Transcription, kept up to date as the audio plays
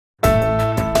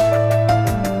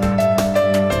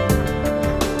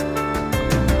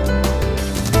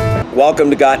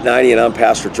Welcome to Got 90, and I'm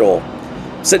Pastor Joel.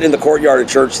 I'm sitting in the courtyard of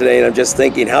church today, and I'm just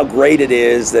thinking how great it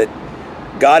is that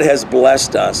God has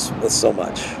blessed us with so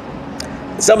much.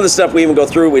 Some of the stuff we even go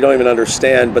through, we don't even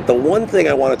understand, but the one thing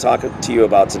I want to talk to you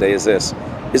about today is this,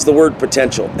 is the word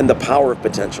potential and the power of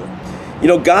potential. You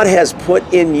know, God has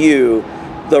put in you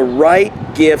the right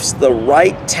gifts, the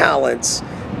right talents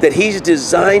that He's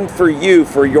designed for you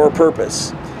for your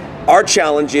purpose. Our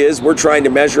challenge is we're trying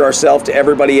to measure ourselves to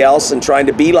everybody else and trying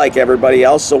to be like everybody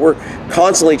else, so we're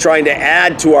constantly trying to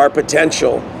add to our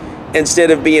potential instead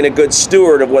of being a good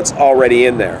steward of what's already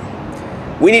in there.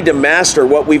 We need to master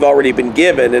what we've already been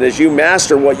given, and as you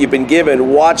master what you've been given,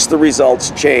 watch the results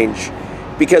change.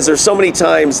 Because there's so many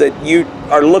times that you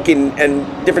are looking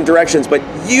in different directions, but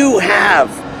you have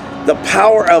the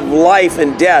power of life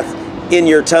and death in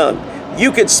your tongue.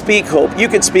 You could speak hope, you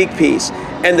could speak peace,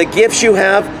 and the gifts you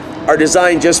have are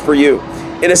designed just for you.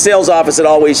 In a sales office, it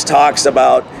always talks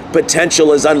about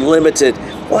potential is unlimited.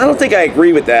 Well, I don't think I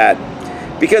agree with that,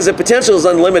 because if potential is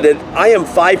unlimited, I am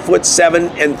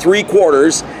 5'7"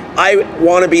 3/4. I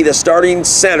want to be the starting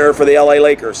center for the LA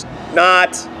Lakers.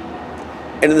 Not.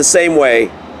 And in the same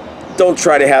way, don't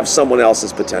try to have someone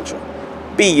else's potential.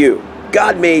 Be you.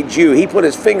 God made you. He put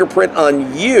His fingerprint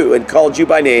on you and called you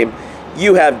by name.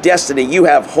 You have destiny, you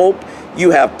have hope,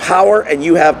 you have power, and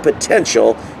you have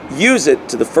potential. Use it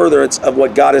to the furtherance of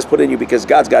what God has put in you, because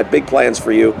God's got big plans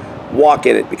for you. Walk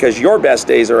in it, because your best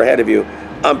days are ahead of you.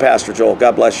 I'm Pastor Joel.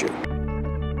 God bless you.